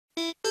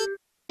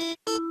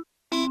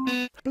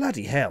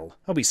Bloody hell,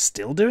 are we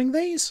still doing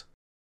these?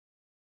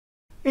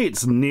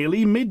 It's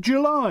nearly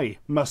mid-July.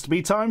 Must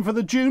be time for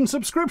the June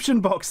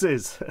subscription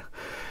boxes.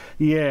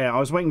 Yeah, I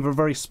was waiting for a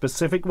very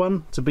specific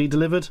one to be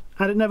delivered,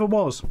 and it never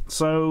was.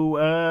 So,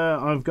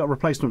 I've got a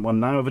replacement one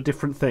now of a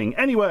different thing.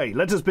 Anyway,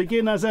 let us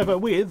begin as ever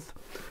with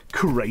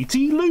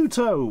Cratey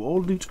Luto,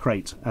 or Loot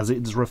Crate, as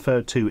it is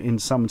referred to in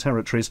some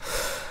territories.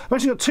 I've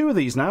actually got two of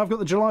these now. I've got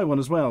the July one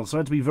as well, so I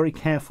had to be very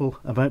careful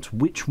about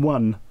which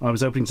one I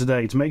was opening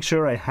today to make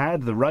sure I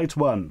had the right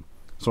one.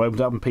 So I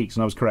opened it up and peeked,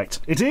 and I was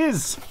correct. It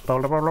is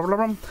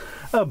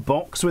a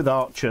box with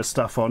Archer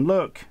stuff on.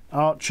 Look,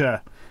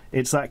 Archer.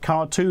 It's that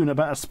cartoon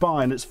about a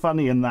spy, and it's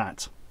funny in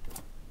that.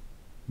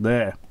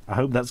 There. I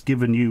hope that's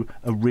given you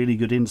a really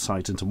good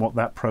insight into what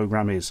that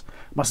programme is.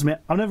 Must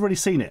admit, I've never really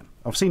seen it.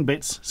 I've seen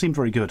bits. Seemed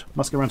very good.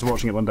 Must get around to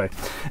watching it one day.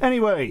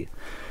 Anyway,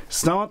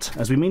 start,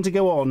 as we mean to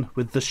go on,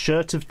 with the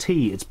shirt of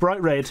tea. It's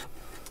bright red,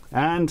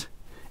 and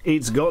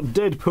it's got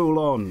Deadpool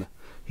on.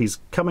 He's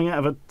coming out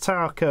of a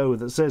taco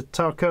that says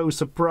Taco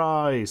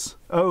Surprise.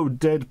 Oh,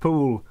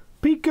 Deadpool.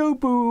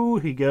 Peekaboo,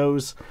 he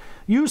goes.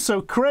 You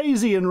so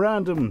crazy and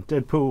random,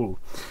 Deadpool.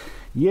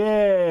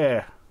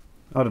 Yeah.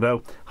 I don't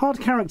know.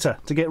 Hard character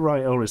to get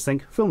right, I always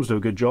think. Films do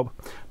a good job.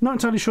 Not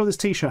entirely sure this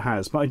t-shirt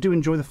has, but I do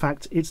enjoy the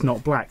fact it's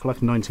not black, like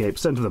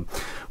 98% of them.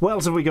 What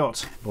else have we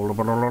got?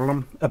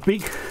 A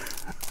big...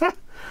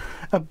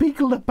 a big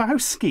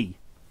Lebowski.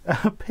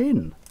 A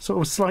pin.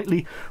 Sort of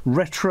slightly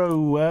retro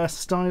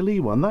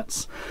styly one.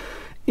 That's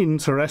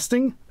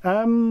interesting.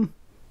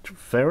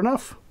 Fair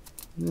enough.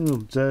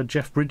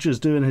 Jeff Bridges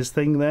doing his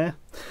thing there.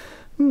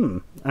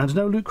 And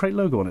no Loot Crate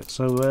logo on it.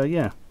 So,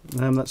 yeah.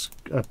 That's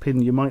a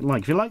pin you might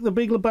like. If you like the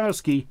Big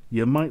Lebowski,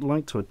 you might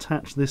like to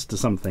attach this to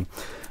something.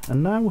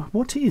 And now,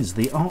 what is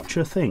the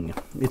Archer thing?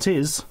 It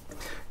is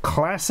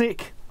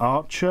classic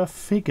Archer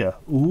figure.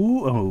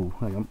 Ooh, oh,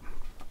 hang on.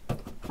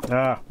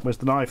 Ah, where's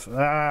the knife?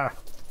 Ah!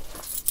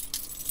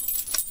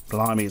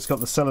 Blimey, it's got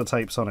the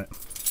sellotapes on it.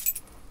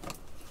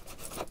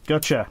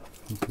 Gotcha.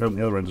 Open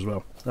the other end as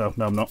well. Oh,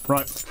 no, I'm not.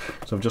 Right.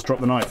 So I've just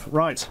dropped the knife.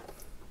 Right.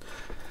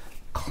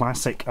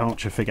 Classic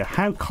Archer figure.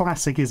 How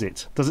classic is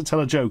it? Does it tell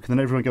a joke? And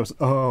then everyone goes,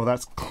 oh,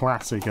 that's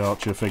classic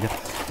Archer figure.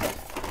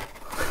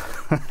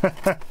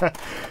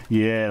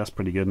 Yeah, that's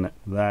pretty good, isn't it?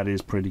 That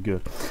is pretty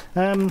good.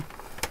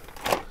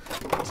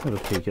 Let's have a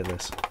peek at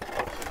this.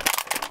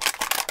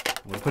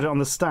 We'll put it on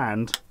the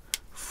stand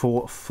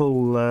for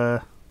full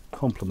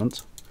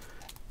complement.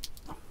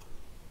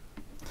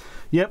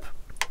 Yep.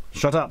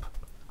 Shut up.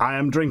 I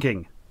am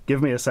drinking.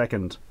 Give me a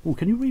second. Oh,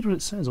 can you read what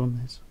it says on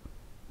this?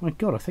 My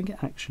God, I think you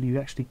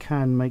actually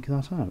can make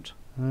that out.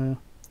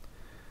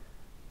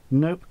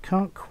 Nope,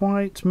 can't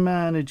quite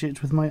manage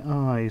it with my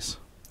eyes.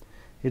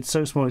 It's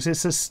so small. It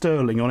says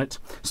Sterling on it.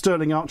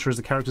 Sterling Archer is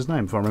the character's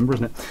name, if I remember,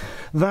 isn't it?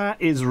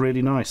 That is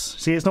really nice.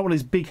 See, it's not one of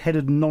these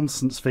big-headed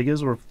nonsense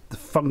figures or the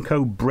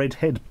Funko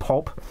breadhead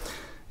pop.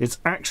 It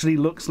actually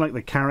looks like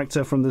the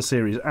character from the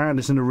series, and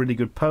it's in a really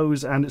good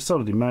pose, and it's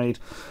solidly made,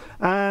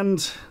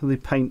 and the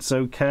paint's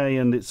okay,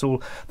 and it's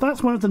all...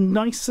 That's one of the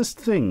nicest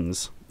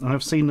things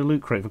I've seen in the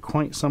Loot Crate for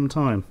quite some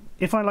time.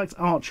 If I liked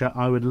Archer,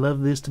 I would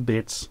love this to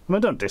bits. I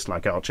don't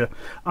dislike Archer,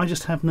 I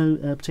just have no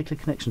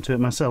particular connection to it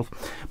myself.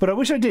 But I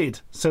wish I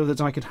did, so that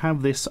I could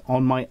have this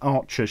on my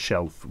Archer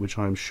shelf, which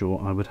I'm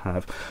sure I would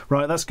have.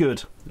 Right, that's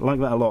good. I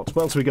like that a lot.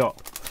 What else we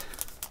got?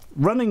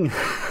 Running...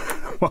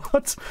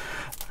 What?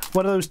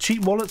 One of those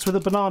cheap wallets with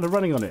a banana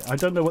running on it. I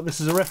don't know what this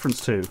is a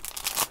reference to.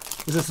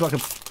 Is this like a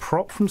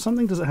prop from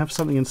something? Does it have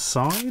something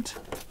inside?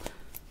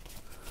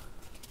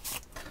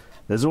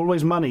 There's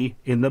always money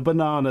in the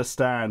banana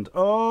stand.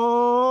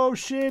 Oh,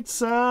 shit,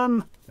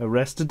 son.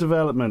 Arrested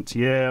Development.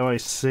 Yeah, I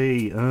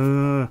see.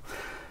 I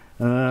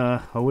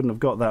wouldn't have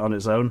got that on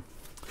its own.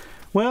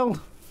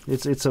 Well,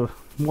 it's a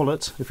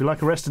wallet. If you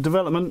like Arrested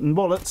Development and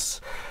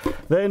wallets,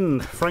 then,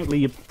 frankly,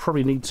 you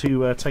probably need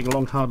to take a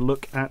long, hard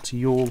look at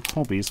your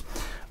hobbies.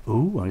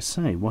 Ooh, I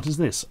say, what is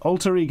this?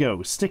 Alter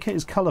Ego. Sticker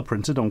is colour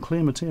printed on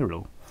clear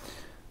material.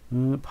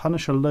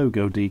 Punisher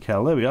logo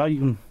decal. There we are. You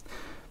can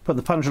put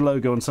the Punisher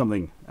logo on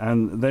something,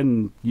 and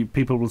then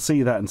people will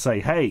see that and say,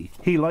 hey,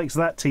 he likes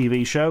that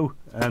TV show.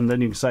 And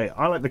then you can say,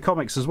 I like the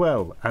comics as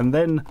well. And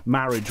then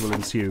marriage will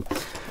ensue.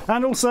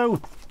 And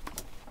also,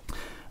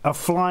 a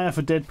flyer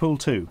for Deadpool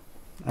 2,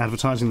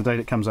 advertising the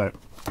date it comes out.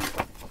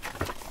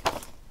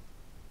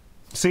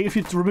 See, if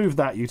you'd removed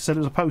that, you'd said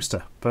it was a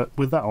poster. But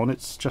with that on,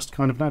 it's just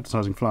kind of an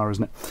advertising flyer,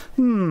 isn't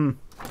it?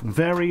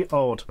 Very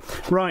odd.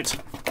 Right.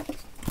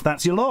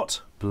 That's your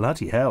lot.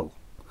 Bloody hell.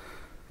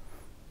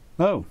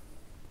 Oh.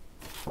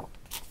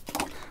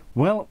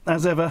 Well,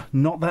 as ever,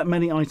 not that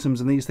many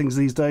items in these things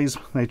these days.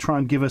 They try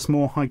and give us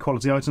more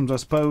high-quality items, I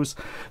suppose,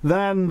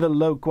 than the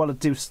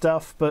low-quality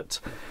stuff.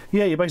 But,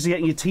 yeah, you're basically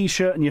getting your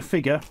T-shirt and your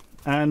figure,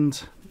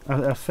 and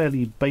a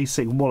fairly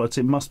basic wallet,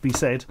 it must be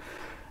said.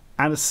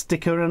 And a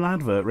sticker and an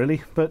advert,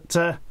 really. But,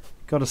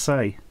 gotta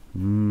say,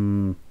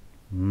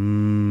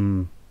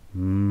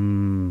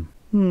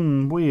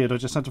 weird. I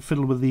just had to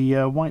fiddle with the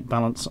white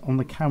balance on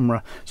the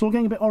camera. It's all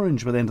getting a bit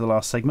orange by the end of the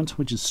last segment,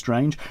 which is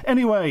strange.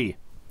 Anyway,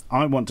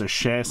 I want to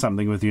share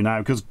something with you now,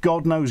 because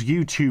God knows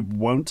YouTube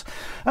won't.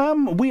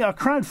 We are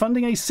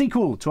crowdfunding a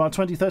sequel to our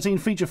 2013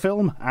 feature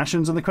film,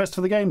 Ashens and the Quest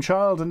for the Game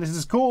Child, and this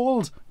is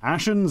called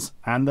Ashens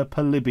and the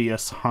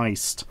Polybius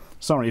Heist.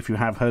 Sorry if you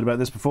have heard about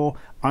this before.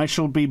 I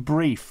shall be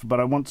brief, but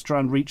I want to try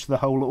and reach the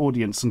whole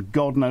audience, and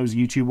God knows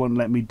YouTube won't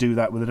let me do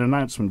that with an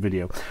announcement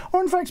video.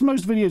 Or in fact,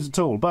 most videos at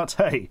all. But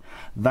hey,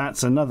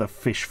 that's another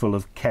fish full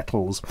of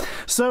kettles.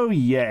 So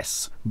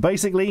yes,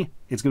 basically,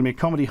 it's going to be a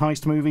comedy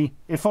heist movie.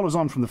 It follows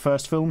on from the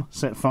first film,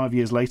 set 5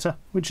 years later,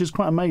 which is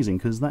quite amazing,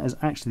 because that is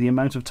actually the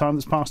amount of time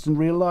that's passed in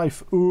real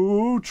life.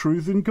 Ooh,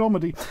 truth in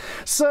comedy.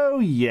 So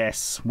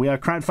yes, we are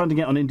crowdfunding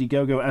it on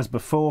Indiegogo as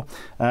before.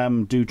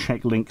 Do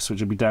check links, which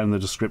will be down in the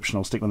description.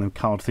 I'll stick one of them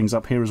card things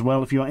up here as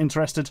well if you are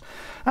interested.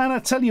 And I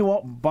tell you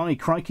what, by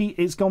crikey,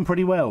 it's gone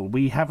pretty well.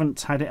 We haven't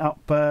had it up,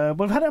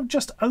 we've had it up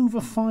just over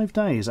 5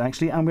 days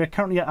actually, and we're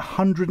currently at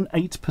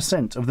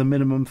 108% of the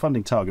minimum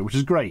funding target, which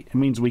is great. It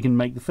means we can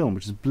make the film,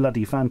 which is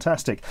bloody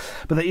fantastic.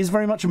 But there is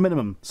very much a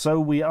minimum, so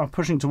we are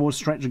pushing towards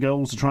stretch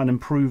goals to try and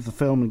improve the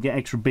film and get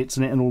extra bits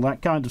in it and all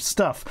that kind of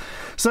stuff.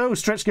 So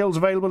stretch goals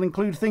available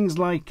include things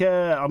like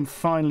I'm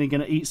finally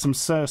going to eat some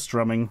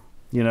surstrumming.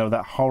 You know,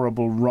 that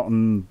horrible,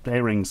 rotten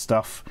herring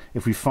stuff,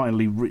 if we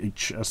finally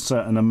reach a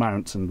certain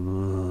amount. And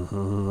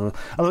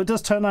although it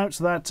does turn out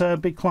that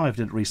Big Clive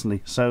did it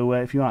recently, so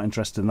if you are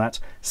interested in that,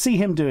 see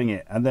him doing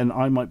it, and then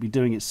I might be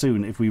doing it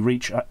soon if we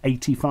reach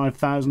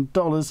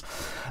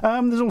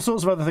 $85,000. There's all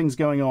sorts of other things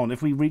going on.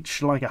 If we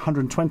reach like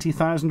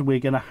 120,000, we're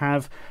going to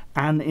have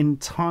an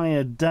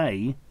entire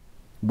day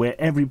where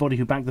everybody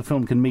who backed the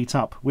film can meet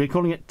up. We're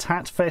calling it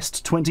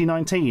Tatfest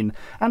 2019,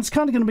 and it's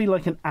kind of going to be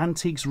like an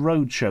Antiques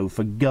Roadshow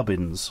for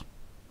gubbins.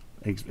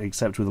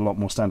 Except with a lot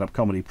more stand-up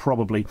comedy,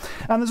 probably.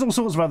 And there's all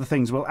sorts of other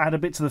things. We'll add a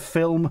bit to the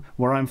film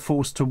where I'm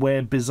forced to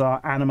wear bizarre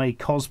anime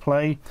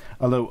cosplay,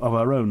 although of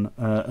our own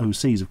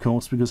OCs, of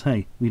course, because,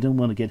 hey, we don't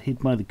want to get hit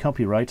by the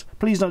copyright.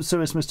 Please don't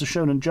sue us, Mr.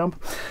 Shonen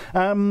Jump.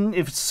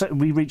 If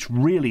we reach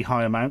really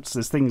high amounts,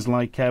 there's things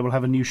like we'll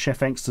have a new Chef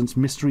Extance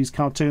Mysteries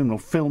cartoon, we'll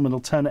film an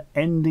alternate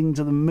ending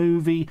to the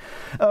movie,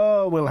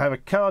 we'll have a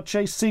car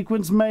chase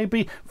sequence,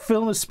 maybe,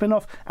 film a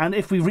spin-off, and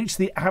if we reach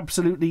the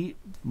absolutely,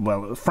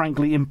 well,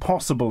 frankly,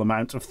 impossible amount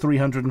of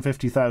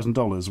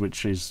 $350,000,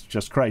 which is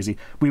just crazy,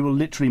 we will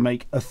literally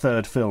make a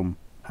third film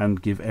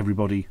and give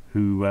everybody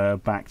who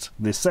backed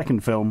this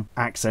second film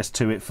access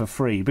to it for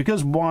free,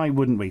 because why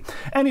wouldn't we?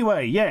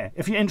 Anyway, yeah,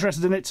 if you're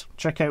interested in it,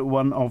 check out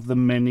one of the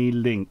many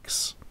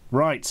links.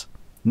 Right,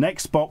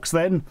 next box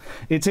then,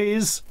 it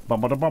is the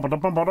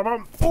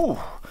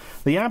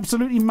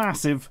absolutely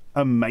massive,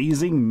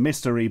 amazing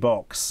mystery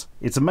box.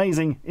 It's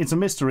amazing, it's a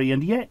mystery,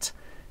 and yet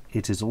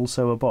it is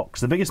also a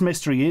box. The biggest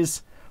mystery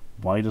is,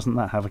 why doesn't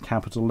that have a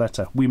capital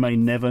letter? We may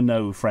never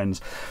know,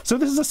 friends. So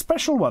this is a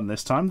special one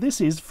this time. This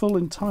is full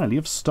entirely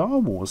of Star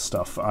Wars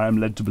stuff, I am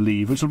led to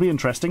believe, which will be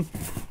interesting.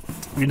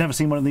 If you've never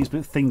seen one of these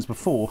things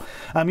before,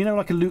 you know,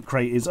 like a loot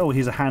crate is, oh,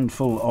 here's a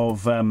handful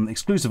of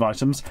exclusive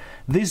items.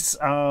 These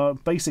are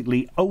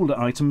basically older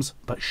items,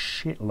 but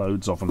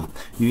shitloads of them.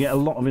 You get a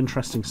lot of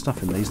interesting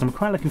stuff in these, and I'm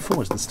quite looking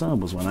forward to the Star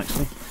Wars one,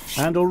 actually.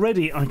 And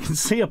already I can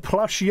see a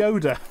plush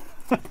Yoda.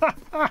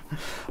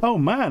 Oh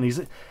man, he's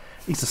a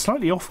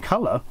slightly off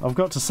colour, I've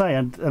got to say,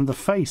 and the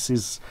face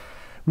is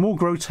more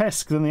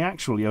grotesque than the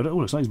actual Yoda. Oh,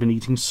 looks like he's been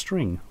eating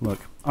string.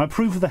 Look, I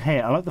approve of the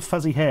hair. I like the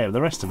fuzzy hair. The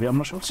rest of it, I'm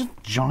not sure. It's just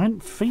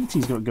giant feet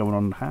he's got going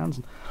on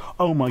hands.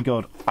 Oh my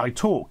god, I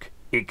talk.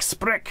 Ich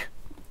sprech.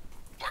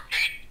 For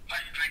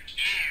 800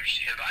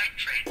 years have I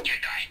trained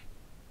Jedi.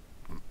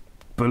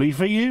 Bully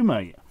for you,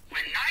 mate.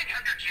 When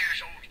 900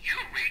 years old you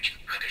reach,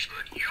 look as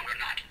good you will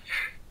not.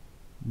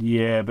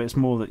 Yeah, but it's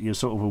more that you're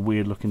sort of a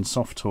weird-looking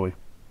soft toy.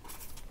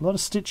 A lot of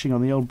stitching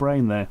on the old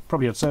brain there.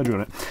 Probably had surgery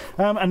on it.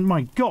 And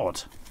my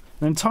god,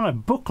 an entire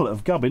booklet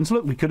of gubbins.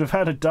 Look, we could have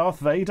had a Darth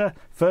Vader,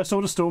 First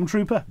Order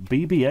Stormtrooper,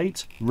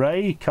 BB-8,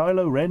 Rey,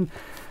 Kylo Ren,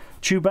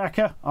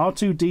 Chewbacca,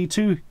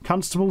 R2-D2,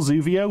 Constable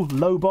Zuvio,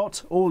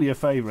 Lobot, all your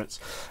favourites.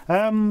 Yeah,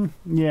 I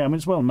mean,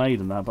 it's well made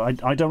and that,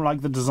 but I don't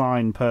like the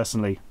design,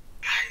 personally.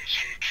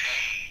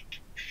 Concentrate.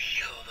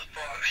 Feel the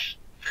force.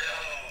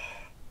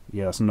 Flow.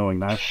 Yeah, that's annoying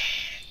now.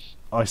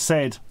 I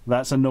said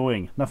that's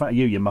annoying. Enough out of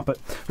you, you muppet.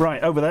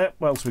 Right, over there,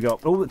 what else we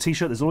got? Oh, the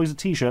t-shirt. There's always a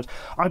t-shirt.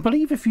 I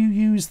believe if you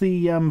use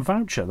the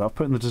voucher that I've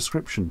put in the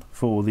description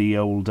for the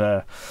old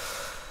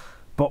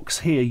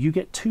box here, you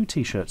get 2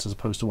 t-shirts as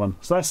opposed to 1.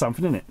 So that's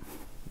something, isn't it?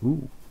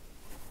 Ooh.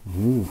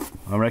 Ooh.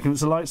 I reckon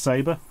it's a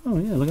lightsaber. Oh,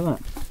 yeah, look at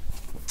that.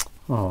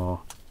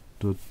 Oh.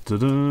 Dun, dun,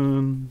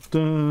 dun,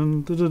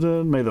 dun, dun, dun,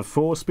 dun. May the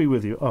force be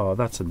with you. Oh,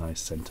 that's a nice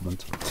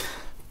sentiment.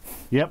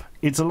 Yep,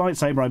 it's a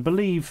lightsaber, I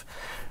believe.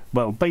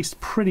 Well, based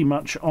pretty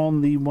much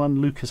on the one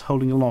Luke is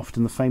holding aloft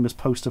in the famous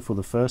poster for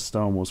the first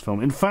Star Wars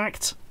film. In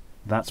fact,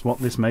 that's what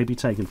this may be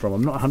taken from.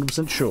 I'm not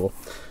 100% sure.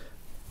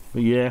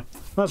 But yeah,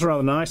 that's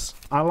rather nice.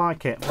 I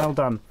like it. Well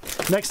done.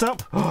 Next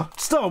up,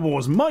 Star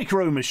Wars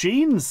Micro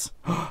Machines.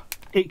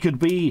 It could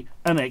be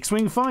an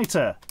X-Wing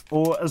fighter,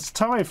 or a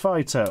TIE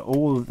fighter,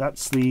 or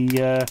that's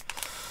the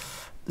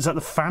Is that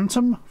the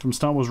Phantom from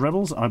Star Wars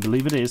Rebels? I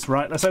believe it is.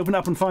 Right, let's open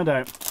up and find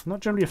out. I'm not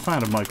generally a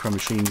fan of micro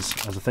machines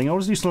as a thing. I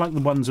always used to like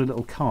the ones with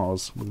little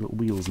cars, with little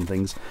wheels and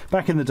things,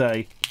 back in the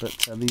day,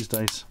 but these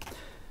days...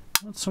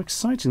 That's so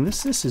exciting.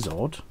 This is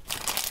odd.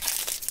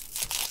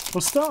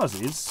 Well, Stars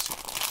is...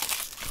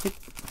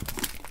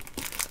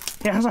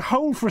 It has a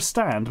hole for a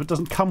stand, but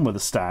doesn't come with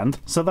a stand,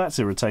 so that's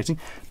irritating.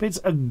 But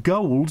it's a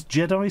gold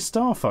Jedi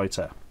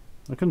Starfighter.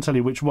 I couldn't tell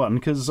you which one,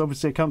 because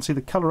obviously I can't see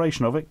the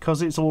coloration of it,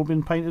 because it's all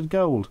been painted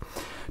gold.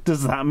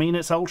 Does that mean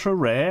it's ultra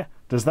rare?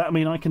 Does that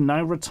mean I can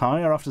now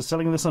retire after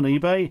selling this on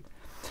eBay?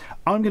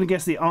 I'm going to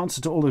guess the answer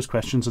to all those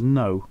questions are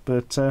no,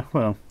 but,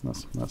 well,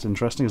 that's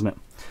interesting, isn't it?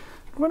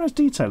 Quite nice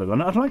detailing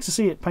on it. I'd like to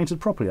see it painted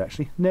properly,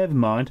 actually. Never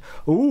mind.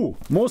 Ooh,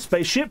 more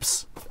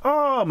spaceships!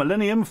 Ah,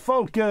 Millennium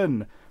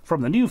Falcon!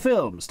 From the new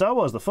film, Star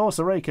Wars The Force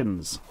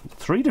Awakens.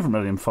 3 different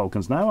Millennium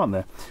Falcons now, aren't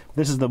there?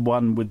 This is the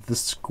one with the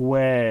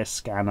square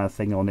scanner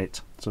thing on it,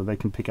 so they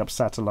can pick up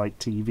satellite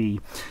TV.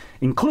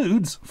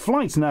 Includes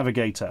Flight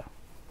Navigator.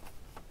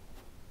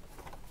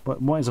 But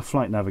what is a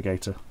Flight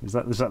Navigator? Is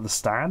that the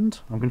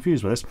stand? I'm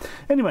confused with this.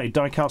 Anyway,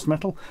 die-cast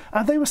metal.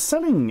 They were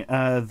selling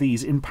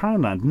these in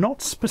Poundland,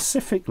 not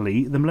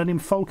specifically the Millennium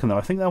Falcon, though.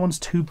 I think that one's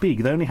too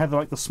big. They only had,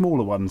 like, the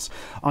smaller ones.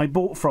 I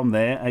bought from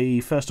there a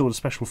First Order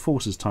Special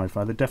Forces TIE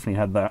Fighter. They definitely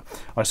had that.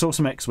 I saw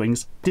some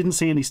X-Wings, didn't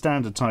see any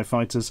standard TIE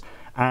Fighters,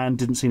 and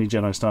didn't see any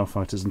Jedi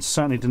Starfighters, and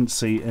certainly didn't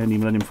see any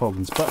Millennium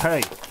Falcons. But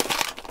hey,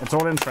 it's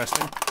all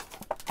interesting.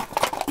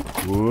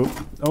 Whoop.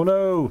 Oh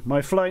no,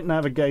 my Flight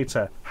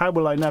Navigator. How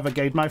will I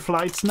navigate my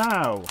flights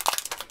now?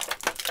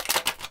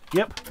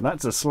 Yep,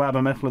 that's a slab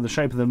of metal in the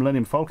shape of the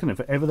Millennium Falcon, if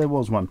ever there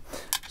was one.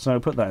 So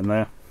put that in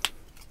there.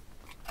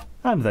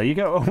 And there you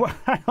go. Oh,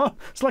 hang on.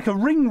 It's like a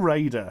Ring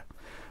Raider,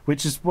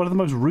 which is one of the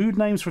most rude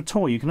names for a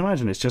toy you can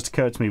imagine. It's just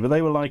occurred to me. But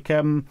they were like,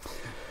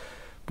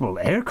 well,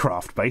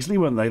 aircraft, basically,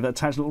 weren't they? That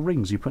attached little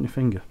rings you put on your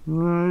finger.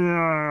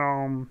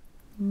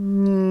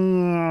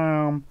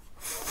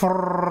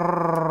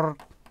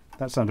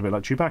 That sounded a bit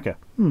like Chewbacca.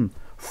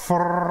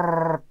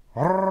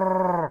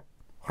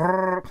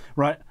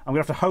 Right, I'm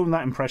going to have to hone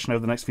that impression over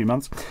the next few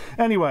months.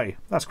 Anyway,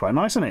 that's quite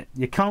nice, isn't it?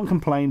 You can't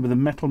complain with a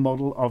metal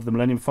model of the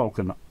Millennium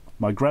Falcon.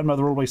 My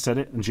grandmother always said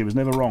it, and she was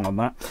never wrong on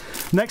that.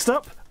 Next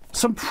up,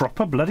 some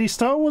proper bloody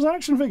Star Wars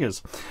action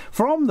figures.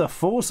 From The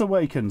Force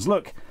Awakens.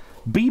 Look,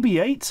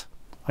 BB-8.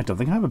 I don't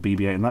think I have a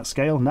BB-8 in that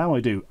scale. Now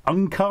I do.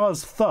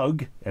 Unkar's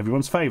Thug,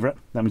 everyone's favourite.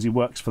 That means he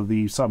works for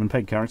the Simon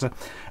Pegg character.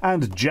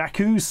 And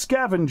Jakku's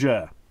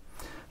Scavenger.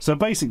 So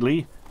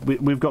basically,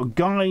 we've got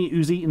Guy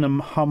who's eating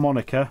a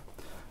harmonica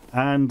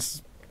and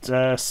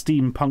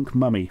steampunk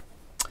mummy.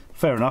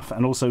 Fair enough.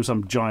 And also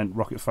some giant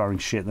rocket-firing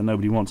shit that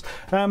nobody wants.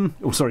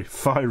 Oh, sorry,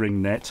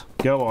 firing net.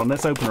 Go on,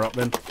 let's open her up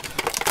then.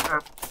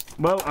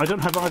 Well, I don't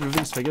have either of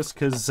these figures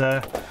because,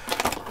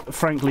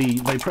 frankly,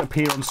 they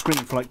appear on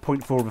screen for like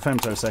 0.4 of a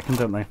femtosecond,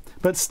 don't they?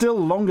 But still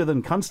longer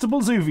than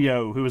Constable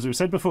Zuvio, who, as we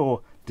said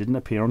before, didn't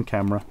appear on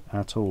camera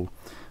at all.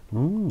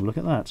 Ooh, look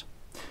at that.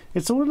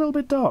 It's all a little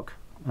bit dark.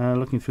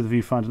 Looking through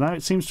the viewfinder now,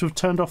 it seems to have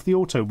turned off the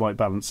auto white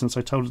balance since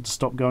I told it to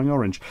stop going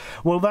orange.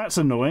 Well, that's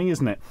annoying,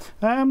 isn't it?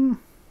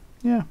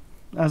 Yeah.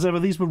 As ever,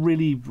 these were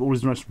always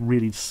the most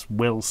really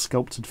well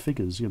sculpted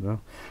figures, you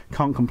know.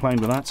 Can't complain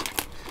with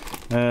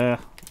that.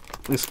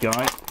 This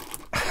guy.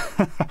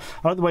 I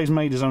like the way he's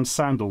made his own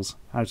sandals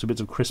out of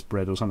bits of crisp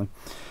bread or something.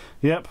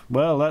 Yep,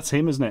 well, that's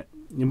him, isn't it?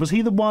 Was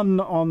he the one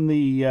on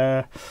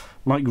the,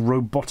 like,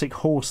 robotic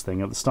horse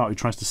thing at the start who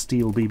tries to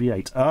steal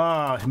BB-8?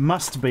 Ah, it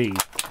must be.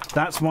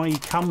 That's why he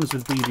comes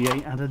with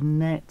BB-8 and a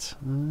net.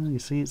 You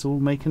see, it's all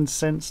making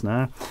sense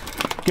now.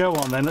 Go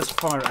on, then. Let's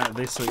fire it out of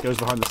this so it goes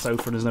behind the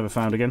sofa and is never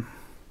found again.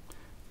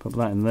 Pop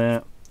that in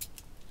there.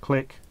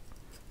 Click.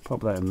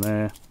 Pop that in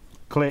there.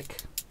 Click.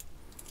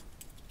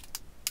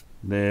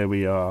 There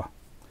we are.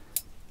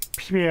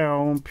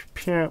 Pew,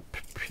 pew,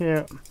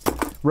 pew.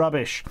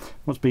 Rubbish.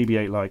 What's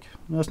BB-8 like?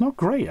 No, it's not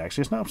great,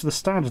 actually. It's not up to the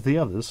standard of the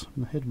others.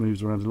 The head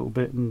moves around a little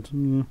bit.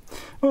 And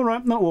all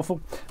right, not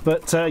awful.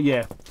 But,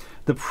 yeah,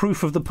 the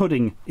proof of the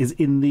pudding is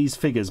in these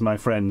figures, my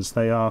friends.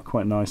 They are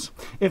quite nice.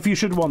 If you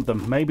should want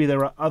them, maybe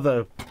there are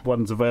other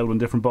ones available in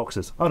different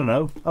boxes. I don't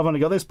know. I've only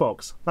got this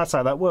box. That's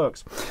how that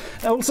works.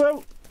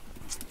 Also,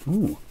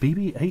 ooh,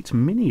 BB-8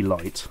 mini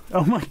light.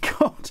 Oh, my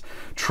God.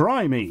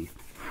 Try me.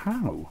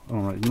 How?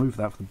 All right, remove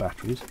that for the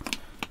batteries.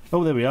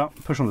 Oh, there we are.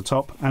 Push on the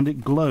top, and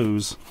it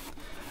glows.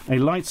 A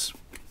light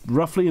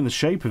roughly in the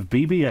shape of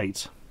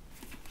BB-8.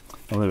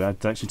 Oh, there we are.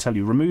 I actually tell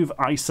you. Remove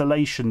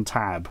isolation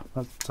tab.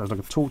 That sounds like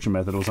a torture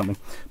method or something.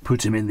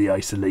 Put him in the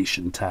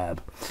isolation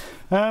tab.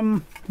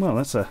 Well,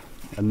 that's a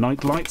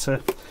night light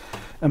to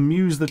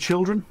amuse the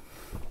children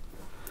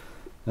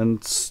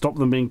and stop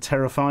them being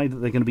terrified that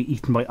they're going to be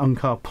eaten by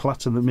Unkar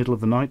Plutt in the middle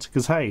of the night.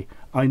 Because, hey,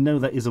 I know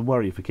that is a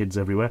worry for kids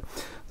everywhere.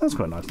 That's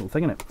quite a nice little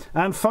thing, isn't it?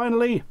 And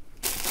finally...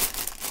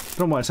 I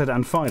don't know why I said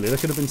and finally. There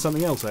could have been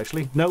something else,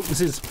 actually. No, this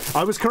is...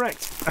 I was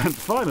correct. And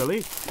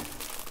finally...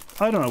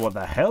 I don't know what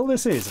the hell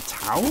this is. A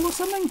towel or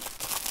something?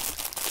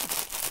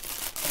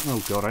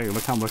 Oh, God, I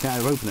can't work out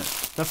how to open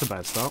it. That's a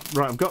bad start.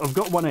 Right, I've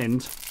got one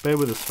end. Bear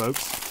with us,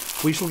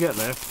 folks. We shall get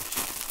there.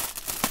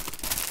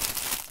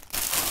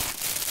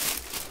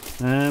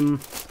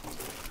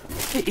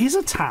 It is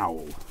a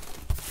towel.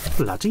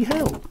 Bloody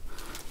hell.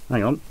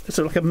 Hang on. It's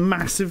like a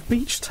massive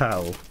beach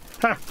towel.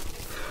 Ha!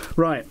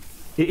 Right.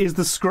 It is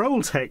the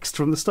scroll text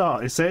from the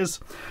start. It says,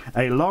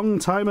 "A long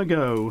time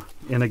ago,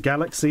 in a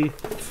galaxy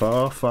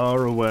far,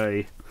 far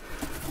away,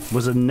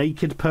 was a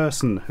naked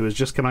person who has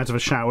just come out of a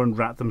shower and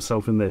wrapped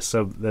themselves in this."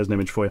 So there's an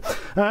image for you.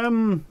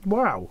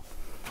 Wow.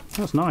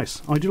 That's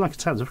nice. I do like a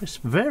towel. It's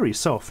very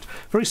soft.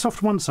 Very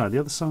soft one side. The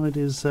other side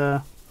is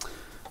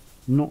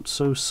not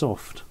so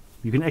soft.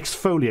 You can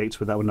exfoliate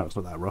with that one. No, it's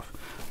not that rough.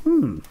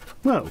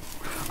 Well,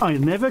 I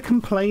never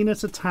complain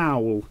at a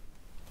towel.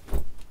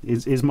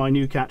 Is my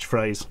new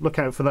catchphrase. Look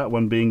out for that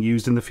one being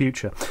used in the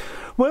future.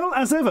 Well,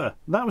 as ever,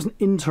 that was an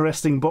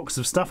interesting box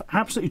of stuff,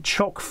 absolutely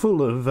chock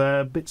full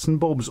of bits and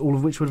bobs, all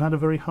of which would have had a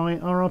very high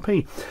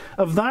RRP.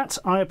 Of that,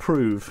 I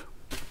approve.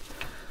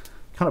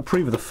 Can't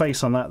approve of the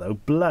face on that, though.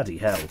 Bloody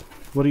hell.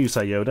 What do you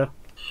say, Yoda?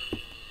 A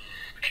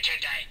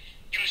Jedi,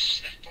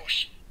 use the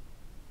Force.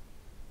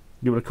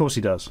 Yeah, well, of course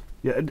he does.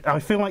 Yeah, I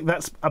feel like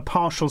that's a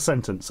partial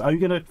sentence. Are you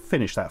going to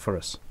finish that for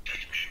us?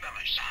 Judge me by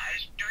my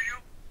size, do you?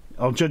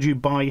 I'll judge you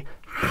by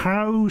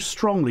how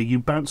strongly you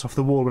bounce off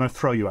the wall when I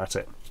throw you at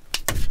it.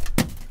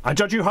 I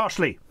judge you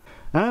harshly.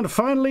 And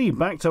finally,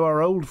 back to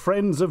our old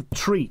friends of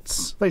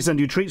treats. They send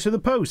you treats through the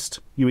post.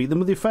 You eat them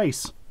with your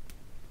face.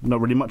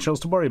 Not really much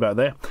else to worry about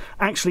there.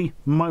 Actually,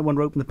 might want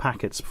to open the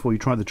packets before you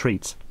try the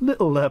treats.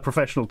 Little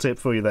professional tip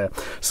for you there.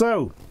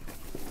 So,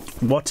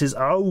 what is...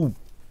 Oh,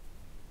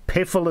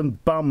 piffle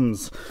and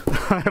bums.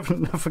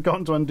 I've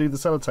forgotten to undo the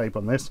sellotape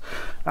on this.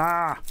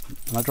 Ah,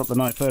 and I dropped the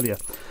knife earlier.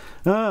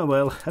 Ah,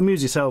 well,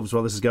 amuse yourselves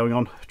while this is going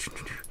on.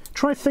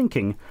 Try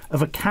thinking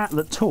of a cat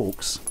that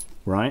talks,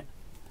 right?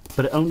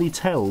 But it only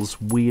tells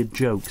weird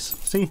jokes.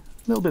 See?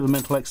 A little bit of a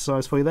mental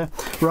exercise for you there.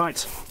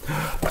 Right.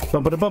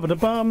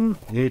 Bum-ba-da-bum-ba-da-bum.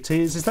 It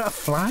is. Is that a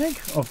flag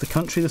of the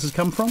country this has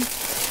come from?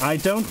 I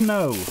don't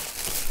know.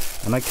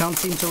 And I can't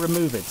seem to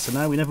remove it, so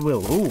now we never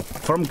will. Ooh,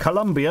 from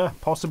Colombia,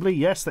 possibly.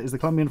 Yes, that is the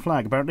Colombian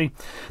flag, apparently.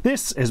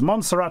 This is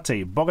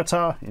Monserrate,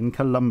 Bogota in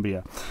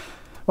Colombia.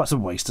 Well, that's a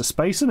waste of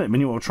space, isn't it? I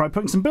mean, you ought to try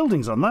putting some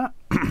buildings on that.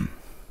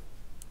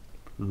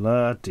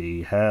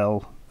 Bloody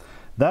hell.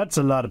 That's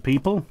a lot of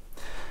people.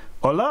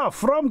 Hola,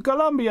 from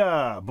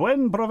Colombia.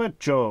 Buen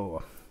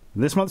provecho.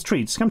 This month's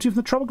treats come to you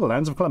from the tropical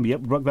lands of Colombia.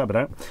 Yep, work that bit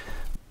out.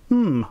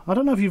 I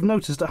don't know if you've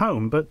noticed at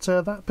home, but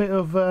that bit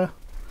of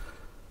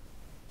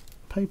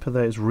paper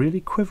there is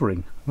really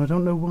quivering. I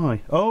don't know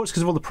why. Oh, it's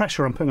because of all the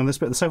pressure I'm putting on this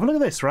bit of the sofa. Look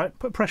at this, right?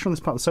 Put pressure on this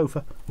part of the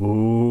sofa.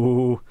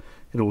 Ooh,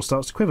 it all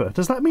starts to quiver.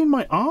 Does that mean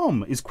my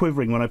arm is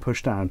quivering when I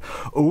push down?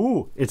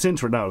 Ooh, it's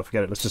interesting. No,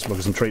 forget it. Let's just look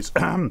at some treats.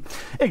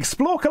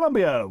 Explore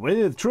Colombia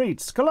with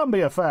treats.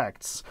 Colombia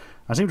facts.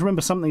 I seem to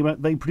remember something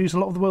about they produce a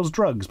lot of the world's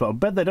drugs, but I'll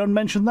bet they don't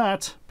mention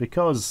that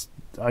because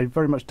I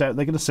very much doubt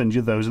they're going to send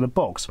you those in a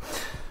box.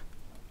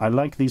 I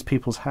like these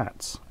people's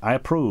hats. I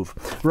approve.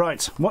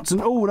 Right, what's an...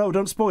 Oh, no,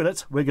 don't spoil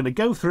it. We're going to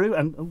go through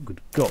and... Oh, good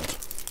God.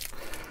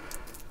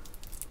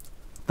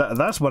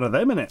 That's one of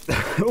them, innit?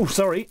 Oh,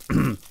 sorry.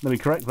 Let me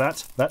correct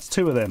that. That's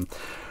two of them.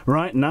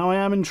 Right, now I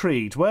am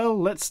intrigued. Well,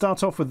 let's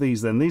start off with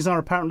these then. These are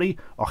apparently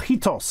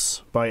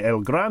Ojitos by El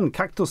Gran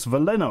Cactus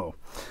Veleno.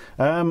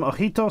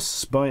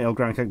 Ojitos by El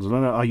Gran Cactus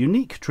Veleno are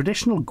unique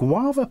traditional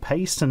guava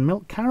paste and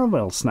milk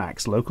caramel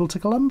snacks local to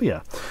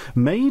Colombia.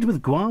 Made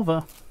with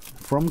guava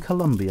from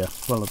Colombia.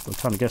 Well, I'm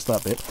trying to guess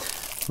that bit.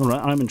 All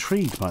right, I'm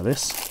intrigued by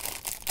this.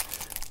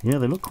 Yeah,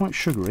 they look quite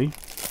sugary.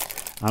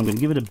 I'm going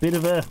to give it a bit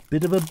of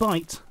a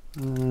bite.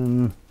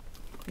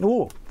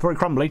 Oh, very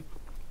crumbly.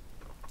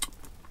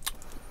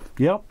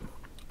 Yep.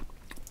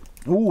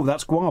 Oh,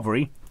 that's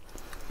guava-y.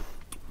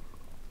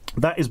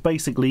 That is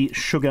basically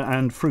sugar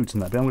and fruit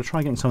in that bit. I'm going to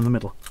try getting some in the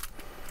middle.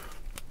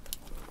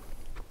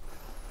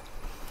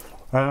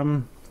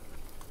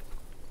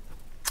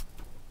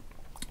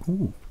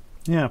 Ooh,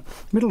 yeah.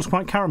 Middle's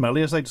quite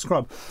caramelly, as they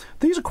describe.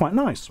 These are quite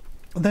nice.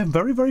 They're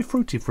very, very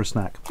fruity for a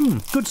snack.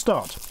 Good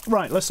start.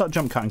 Right, let's start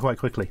jump cutting quite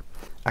quickly.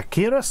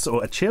 Achiras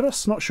or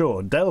Achiras, not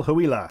sure. Del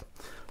Huila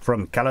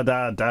from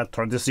Calidad da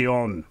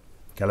Tradicion.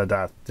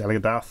 Calidad,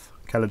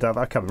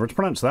 I can't remember how to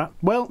pronounce that.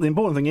 Well, the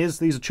important thing is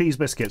these are cheese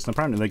biscuits, and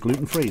apparently they're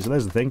gluten-free, so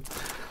there's the thing.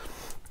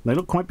 They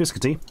look quite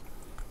biscuity.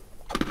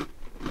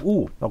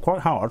 Ooh, they're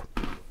quite hard.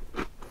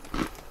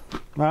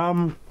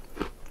 They're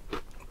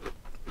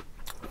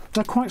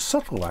quite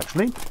subtle,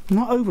 actually.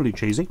 Not overly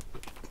cheesy.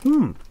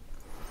 A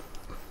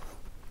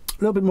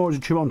little bit more as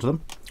you chew onto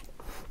them.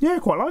 Yeah,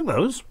 quite like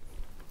those.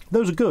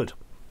 Those are good.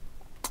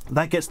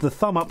 That gets the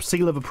thumb up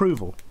seal of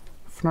approval.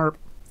 Fnurp.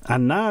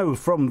 And now,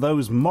 from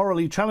those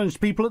morally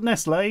challenged people at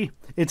Nestle,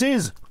 it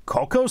is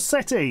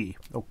Cocosetti.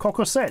 Or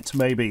Cocosette,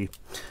 maybe.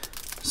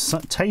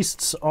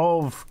 Tastes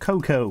of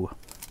cocoa.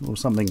 Or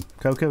something.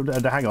 Cocoa?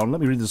 Hang on, let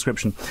me read the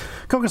description.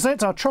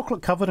 Cocosette are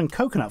chocolate-covered and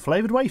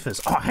coconut-flavoured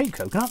wafers. Oh, I hate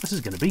coconut. This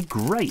is going to be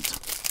great.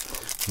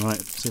 Right,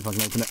 let's see if I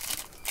can open it.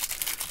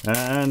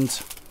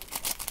 And...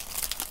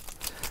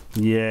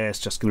 yeah, it's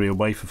just going to be a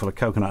wafer full of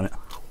coconut in it.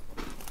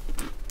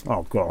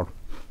 Oh, God.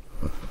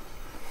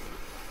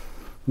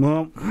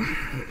 Well,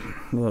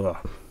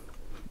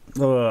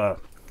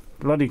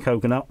 Bloody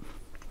coconut.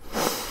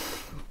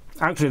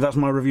 Actually, that's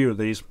my review of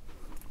these.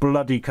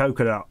 Bloody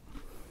coconut.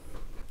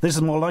 This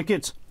is more like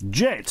it.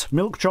 Jet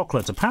milk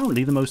chocolate.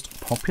 Apparently the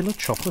most popular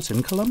chocolate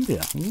in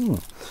Colombia. Ooh.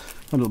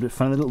 A little bit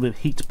funny, a little bit of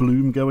heat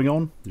bloom going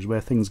on. This is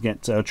where things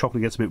get,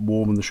 chocolate gets a bit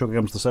warm and the sugar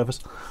comes to the surface.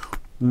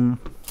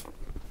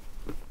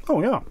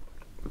 Oh yeah.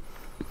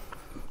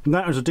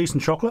 That is a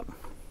decent chocolate.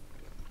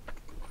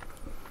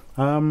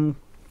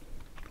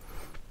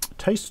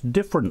 Tastes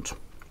different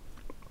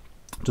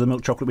to the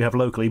milk chocolate we have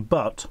locally,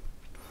 but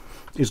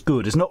it's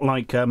good. It's not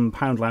like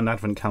Poundland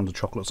Advent Calendar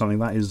chocolate or something.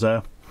 That is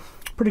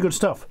pretty good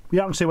stuff.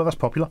 Yeah, I can see why that's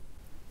popular.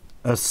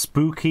 A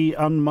spooky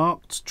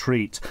unmarked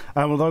treat.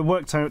 Although I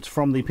worked out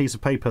from the piece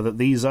of paper that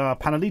these are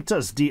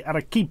panelitas de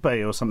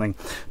arequipe or something.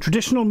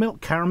 Traditional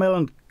milk, caramel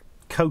and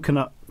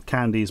coconut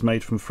candies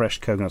made from fresh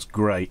coconuts.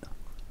 Great.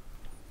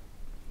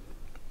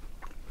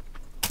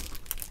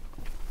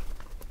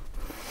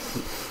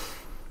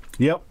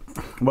 Yep.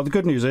 Well, the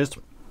good news is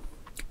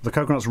the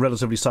coconut's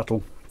relatively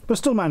subtle, but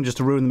still manages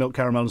to ruin the milk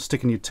caramel and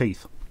stick in your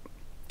teeth.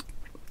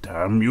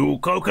 Damn you,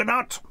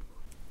 coconut!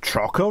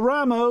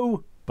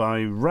 Chocoramo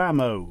by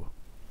Ramo.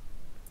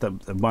 I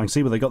can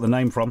see where they got the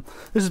name from.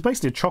 This is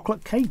basically a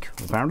chocolate cake,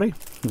 apparently.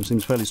 It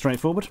seems fairly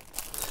straightforward.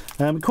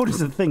 According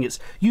to the thing, it's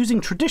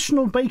using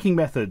traditional baking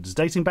methods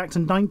dating back to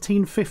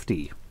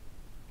 1950.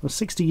 Well,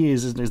 60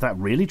 years, is that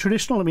really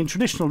traditional? I mean,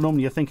 traditional,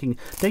 normally you're thinking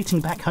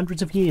dating back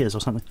hundreds of years or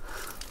something.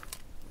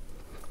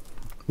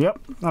 Yep,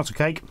 that's a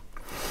cake.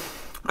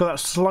 Got that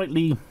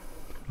slightly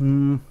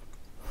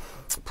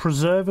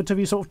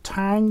preservative-y sort of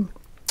tang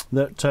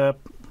that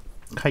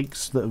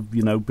cakes that have,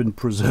 you know, been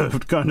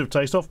preserved kind of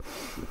taste off.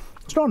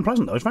 It's not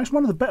unpleasant though. It's actually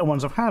one of the better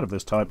ones I've had of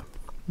this type.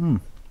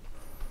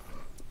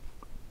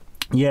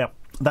 Yeah,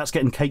 that's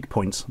getting cake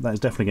points. That is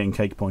definitely getting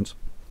cake points.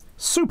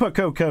 Super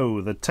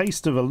Cocoa, the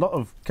taste of a lot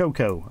of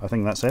cocoa, I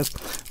think that says.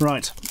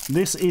 Right,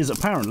 this is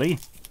apparently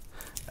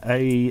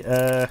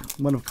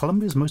one of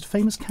Colombia's most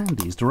famous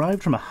candies,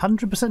 derived from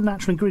 100%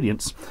 natural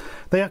ingredients.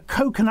 They are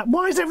coconut.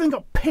 Why has everything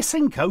got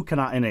pissing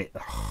coconut in it?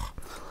 Ugh.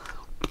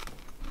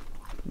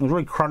 It's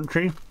really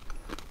crunchy.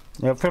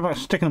 Yeah, I feel like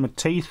sticking in my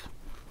teeth.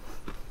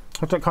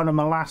 Has that kind of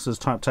molasses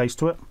type taste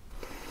to it.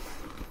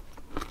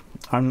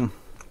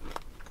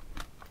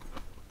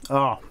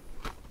 Oh,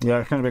 yeah,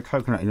 it's going to be a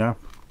coconut, you know.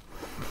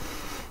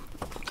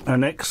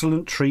 An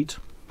excellent treat.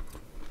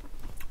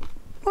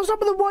 What's up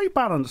with the weight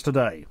balance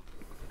today?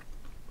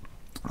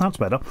 That's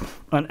better.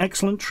 An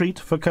excellent treat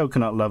for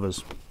coconut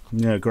lovers.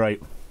 Yeah,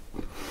 great.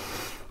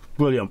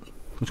 Brilliant.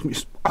 It's going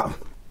to be...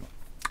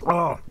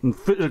 Oh, I'm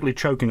physically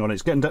choking on it.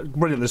 It's getting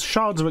brilliant. There's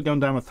shards of it going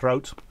down my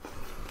throat.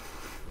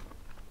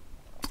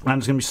 And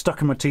it's going to be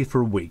stuck in my teeth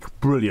for a week.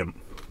 Brilliant.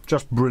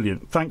 Just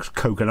brilliant. Thanks,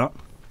 coconut.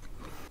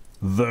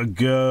 The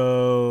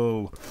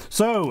girl.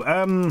 So,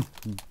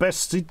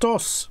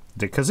 besitos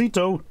de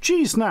quesito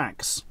cheese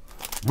snacks.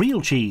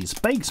 Real cheese,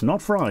 baked,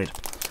 not fried.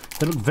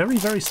 They look very,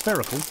 very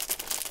spherical.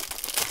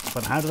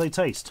 But how do they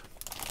taste?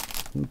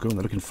 Oh, God,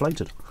 they look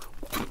inflated.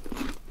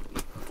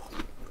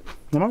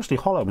 They're mostly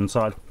hollow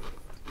inside.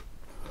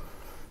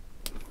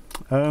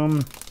 I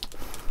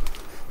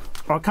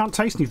can't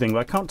taste anything, but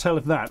I can't tell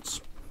if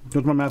that's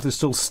because my mouth is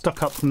still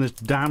stuck up from this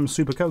damn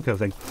Super Cocoa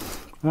thing.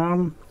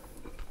 I'm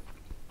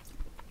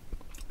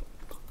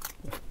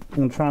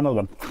going to try another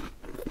one.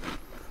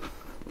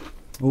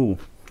 Ooh.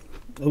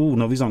 Ooh,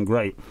 no, these aren't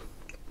great.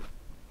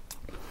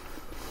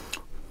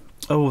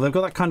 Oh, they've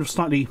got that kind of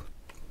slightly...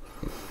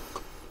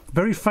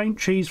 very faint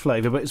cheese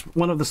flavour, but it's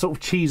one of the sort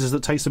of cheeses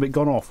that tastes a bit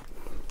gone off.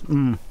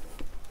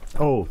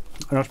 Oh,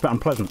 that's a bit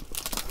unpleasant.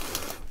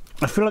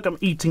 I feel like I'm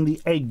eating the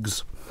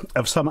eggs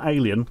of some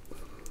alien,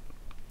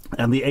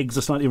 and the eggs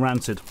are slightly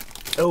rancid.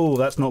 Oh,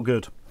 that's not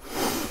good.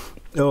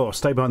 Oh,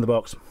 stay behind the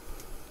box.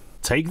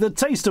 Take the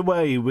taste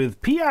away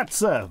with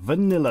Piazza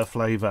vanilla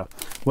flavour.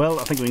 Well,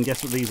 I think we can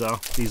guess what these are.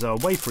 These are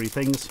wafery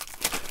things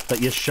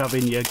that you shove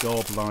in your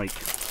gob like.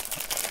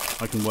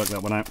 I can work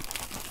that one out.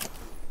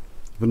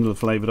 Vanilla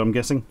flavoured, I'm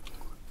guessing.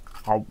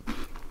 Oh.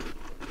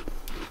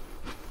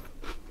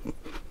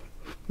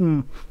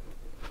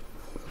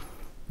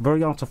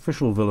 Very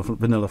artificial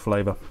vanilla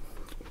flavour.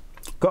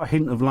 Got a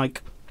hint of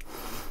like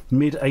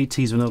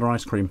mid-80s vanilla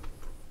ice cream.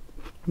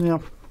 Yeah.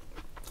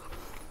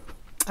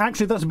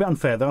 Actually, that's a bit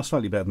unfair. They are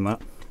slightly better than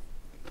that.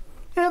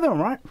 Yeah, they're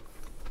alright.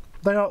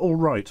 They are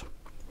alright.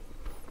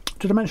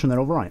 Did I mention they're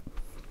alright?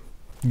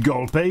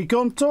 Golpe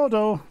con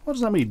todo. What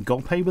does that mean?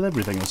 Golpe with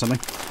everything or something?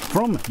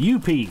 From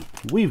UP.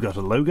 We've got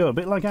a logo a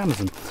bit like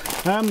Amazon.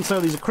 So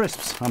these are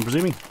crisps, I'm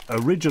presuming.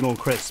 Original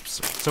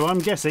crisps. So I'm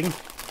guessing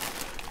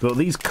what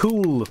these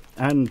cool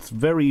and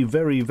very,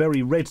 very,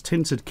 very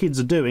red-tinted kids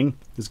are doing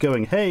is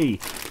going, hey,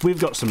 we've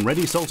got some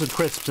ready salted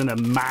crisps in a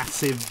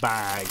massive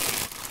bag.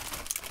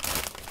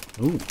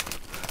 Ooh.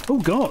 Oh,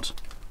 God.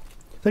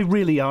 They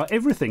really are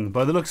everything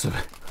by the looks of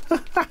it.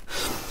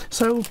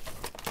 So,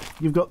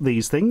 you've got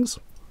these things.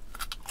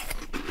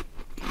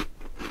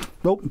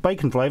 Oh,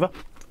 bacon flavour.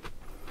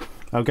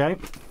 Okay.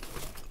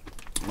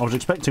 I was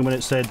expecting when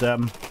it said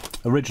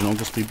original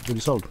just to be really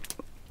sold.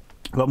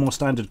 Got more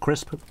standard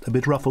crisp, a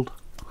bit ruffled.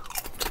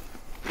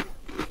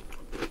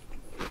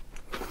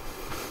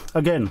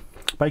 Again,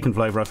 bacon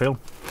flavour, I feel.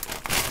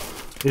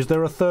 Is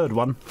there a third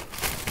one?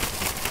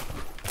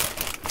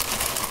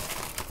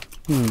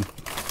 It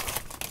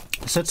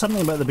said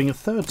something about there being a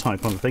third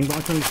type on the thing, but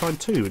I've only tried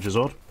 2, which is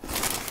odd.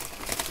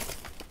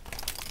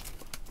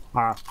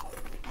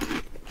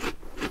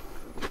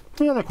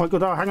 Yeah, they're quite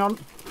good. Oh, hang on.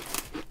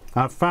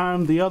 I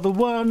found the other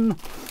one.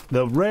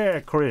 The rare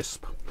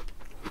crisp.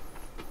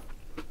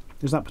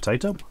 Is that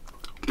potato?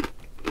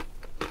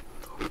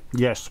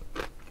 Yes.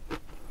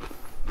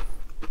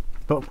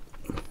 But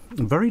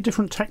very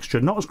different texture,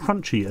 not as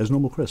crunchy as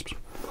normal crisps.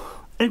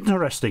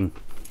 Interesting.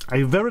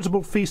 A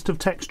veritable feast of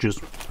textures.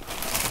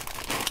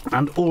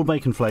 And all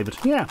bacon flavoured.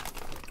 Yeah.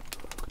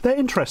 They're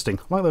interesting.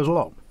 I like those a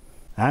lot.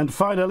 And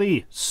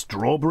finally,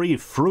 strawberry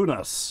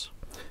frunas.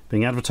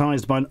 Being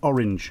advertised by an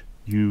orange.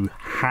 You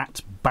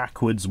hat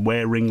backwards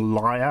wearing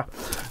liar.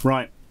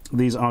 Right,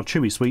 these are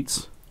chewy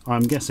sweets,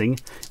 I'm guessing,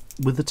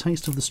 with the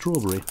taste of the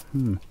strawberry.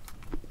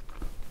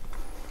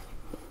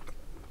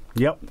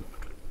 Yep.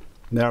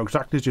 They're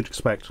exactly as you'd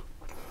expect.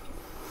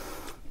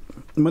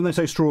 And when they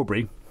say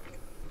strawberry,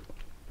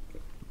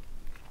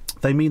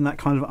 they mean that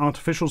kind of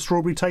artificial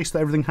strawberry taste that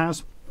everything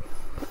has,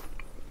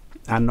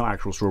 and not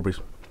actual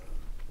strawberries.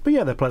 But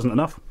yeah, they're pleasant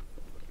enough.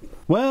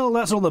 Well,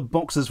 that's all the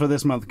boxes for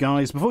this month,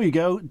 guys. Before you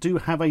go, do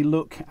have a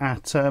look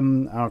at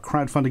our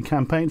crowdfunding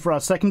campaign for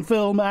our second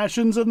film,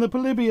 Ashens and the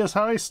Polybius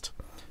Heist.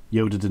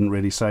 Yoda didn't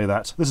really say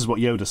that. This is what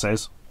Yoda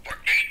says. For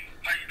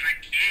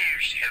 800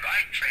 years have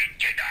I trained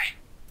Jedi.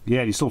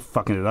 Yeah, you're still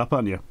fucking it up,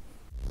 aren't you?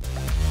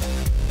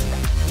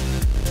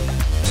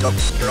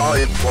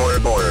 Subscribe for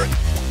more.